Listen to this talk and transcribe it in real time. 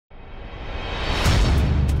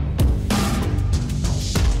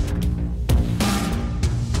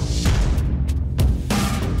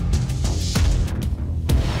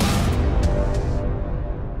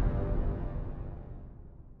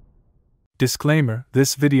Disclaimer: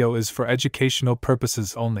 this video is for educational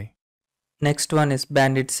purposes only. Next one is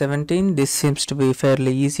Bandit 17. This seems to be a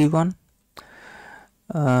fairly easy one.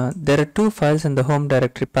 There are two files in the home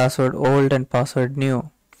directory, password old and password new.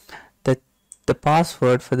 The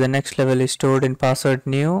password for the next level is stored in password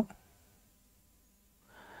new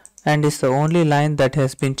and is the only line that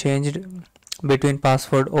has been changed between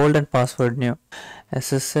password old and password new.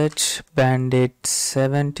 SSH Bandit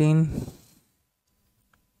 17.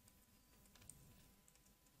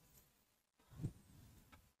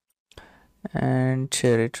 And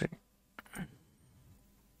cherry tree.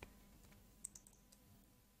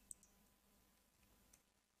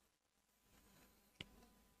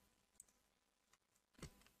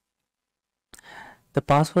 The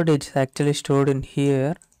password is actually stored in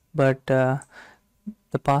here, but the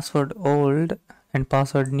password old and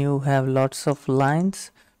password new have lots of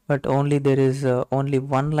lines, but only there is only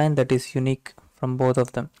one line that is unique from both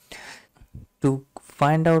of them. To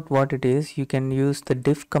find out what it is, you can use the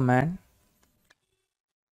diff command.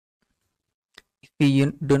 If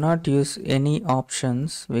we do not use any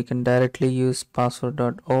options, we can directly use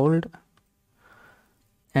password.old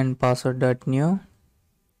and password.new.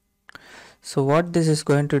 So what this is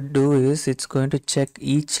going to do is it's going to check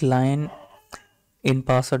each line in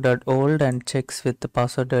password.old and checks with the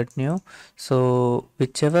password.new. So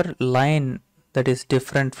whichever line that is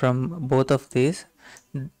different from both of these,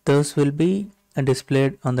 those will be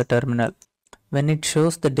displayed on the terminal. When it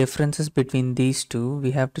shows the differences between these two,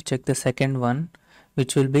 we have to check the second one,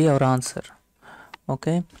 which will be our answer.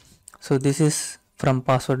 Okay, so this is from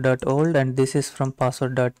password.old and this is from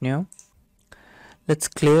password.new. Let's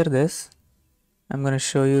clear this. I'm going to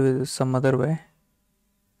show you some other way.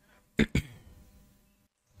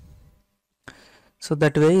 So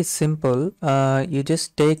that way is simple. You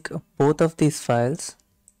just take both of these files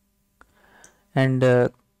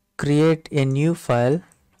and create a new file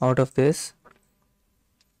out of this,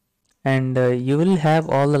 and you will have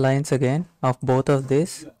all the lines again of both of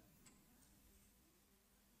these.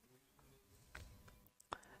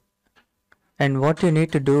 And what you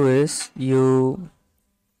need to do is you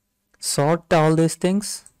sort all these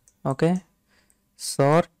things. Okay,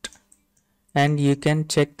 sort, and you can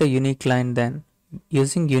check the unique line then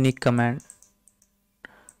using unique command.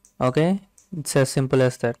 Okay, it's as simple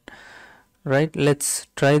as that. Right, let's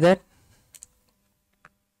try that.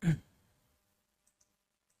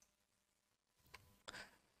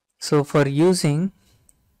 So for using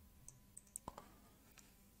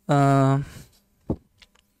to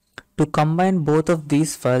combine both of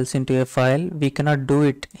these files into a file, we cannot do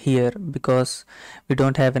it here because we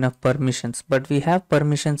don't have enough permissions, but we have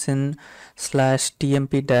permissions in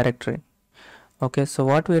 /tmp directory. Okay, so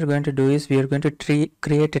what we are going to do is we are going to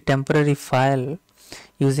create a temporary file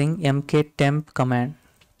using mktemp command.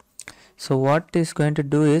 So what it's going to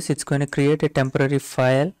do is it's going to create a temporary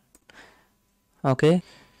file. Okay,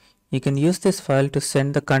 you can use this file to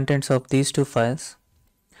send the contents of these two files.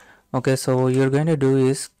 Okay, so you're going to do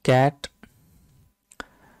is cat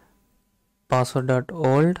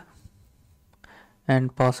password.old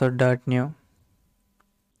and password.new,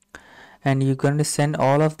 and you're going to send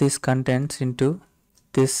all of these contents into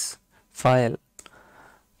this file.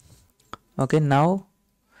 Okay, now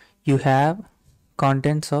you have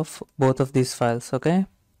contents of both of these files. Okay,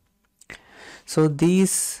 so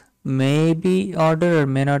these may be ordered or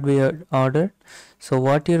may not be ordered. So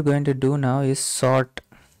what you're going to do now is sort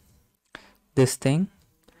this thing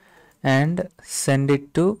and send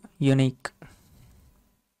it to unique.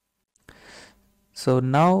 So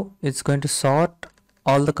now it's going to sort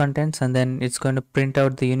all the contents and then it's going to print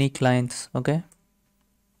out the unique lines. Okay,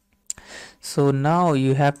 so now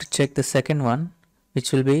you have to check the second one,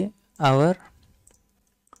 which will be our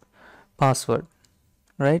password,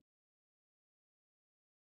 right?